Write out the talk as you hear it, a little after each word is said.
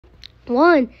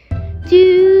1,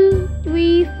 2,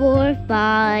 3, 4,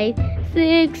 5,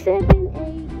 6, 7,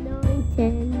 8, 9,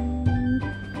 10,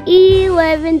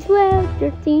 11, 12,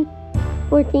 13,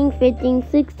 14, 15,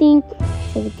 16,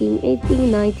 17,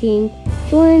 18, 19,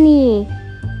 20,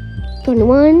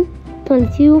 21,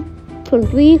 22,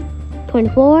 23,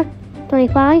 24,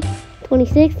 25,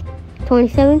 26,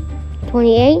 27,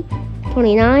 28,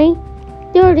 29,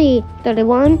 30,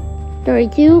 31,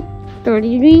 32,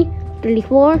 33,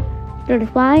 34,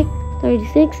 35,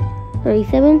 36,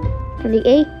 37,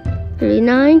 38,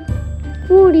 39,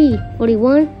 40,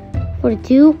 41,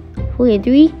 42,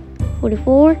 43,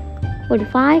 44,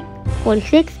 45,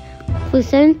 46,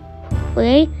 47,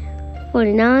 48,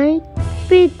 49,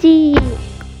 50,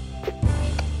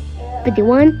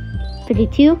 51,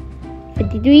 52,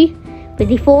 53,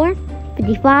 54,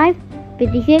 55,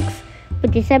 56,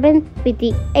 57,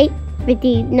 58,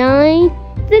 59,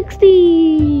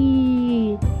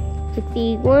 60,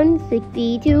 61,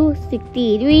 62,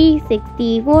 63,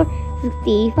 64,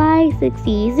 65,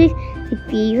 66,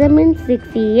 67,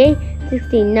 68,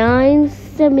 69,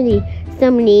 70,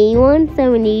 71,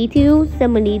 72,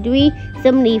 73,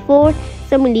 74,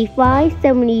 75,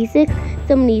 76,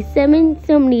 77,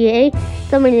 78,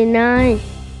 79,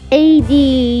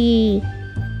 80,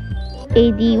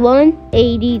 81,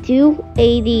 82,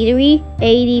 83,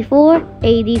 84,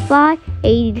 85,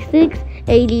 86,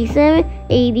 87,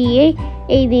 88,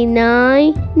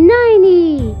 89,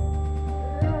 90,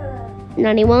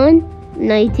 91,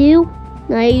 92,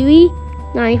 93,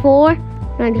 94,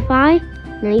 95,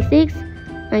 96,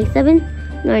 97,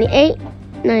 98,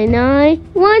 99,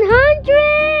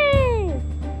 100!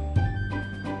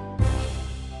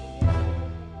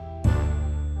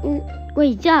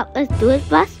 Great job. Let's do it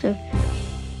faster.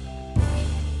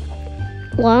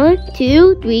 1,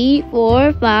 2, 3,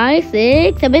 4, 5,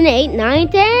 6, 7, 8, 9,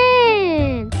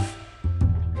 10.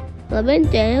 11,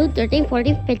 12, 13,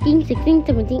 14, 15, 16,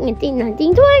 17, 18,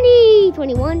 19, 20,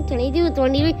 21, 22,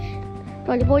 23,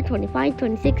 24, 25,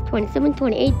 26, 27,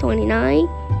 28, 29,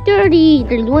 30,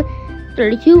 31,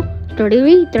 32,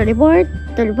 33, 34,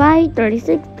 35,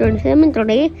 36, 37,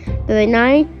 38,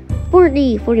 39,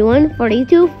 40, 41,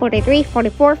 42, 43,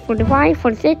 44, 45,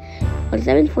 46,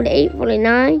 47, 48,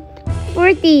 49,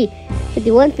 50,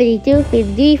 51, 52,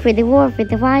 53, 54,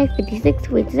 55, 56,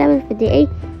 57, 58,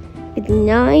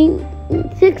 59,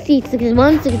 60,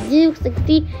 61, 62,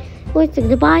 64,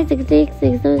 65, 66,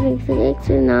 67, 68,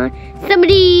 69,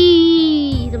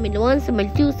 70, 71,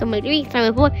 72, 73,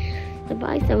 74,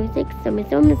 75, 76,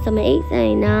 77, 78,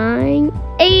 79,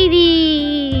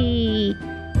 80,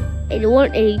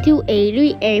 81, 82,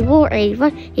 83, 84,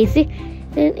 85, 86,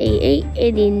 88,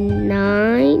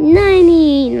 89,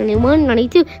 90, 91,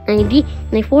 92, 93,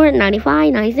 94,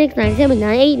 95, 96, 97,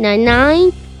 98,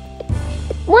 99,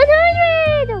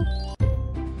 100!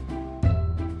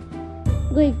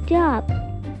 Great job!